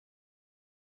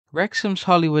Wrexham's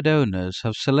Hollywood owners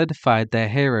have solidified their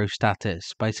hero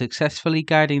status by successfully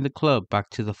guiding the club back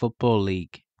to the Football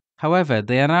League. However,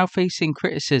 they are now facing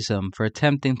criticism for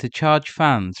attempting to charge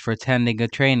fans for attending a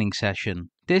training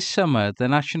session. This summer, the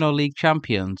National League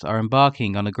champions are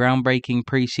embarking on a groundbreaking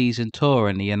pre-season tour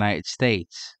in the United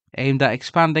States, aimed at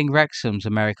expanding Wrexham's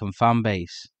American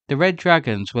fanbase. The Red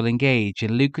Dragons will engage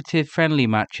in lucrative friendly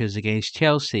matches against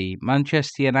Chelsea,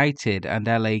 Manchester United and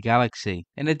LA Galaxy.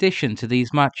 In addition to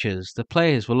these matches, the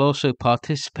players will also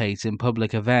participate in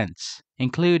public events,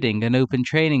 including an open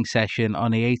training session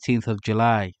on the 18th of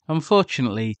July.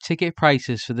 Unfortunately, ticket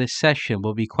prices for this session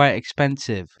will be quite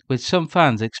expensive, with some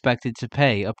fans expected to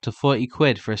pay up to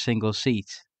 £40 for a single seat.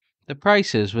 The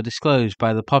prices were disclosed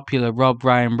by the popular Rob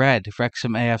Ryan Red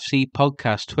Wrexham AFC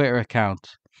podcast Twitter account,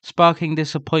 sparking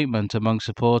disappointment among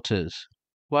supporters.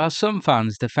 While some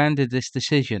fans defended this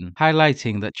decision,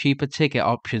 highlighting that cheaper ticket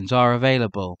options are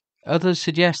available, others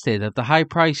suggested that the high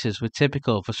prices were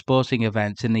typical for sporting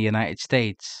events in the United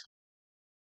States.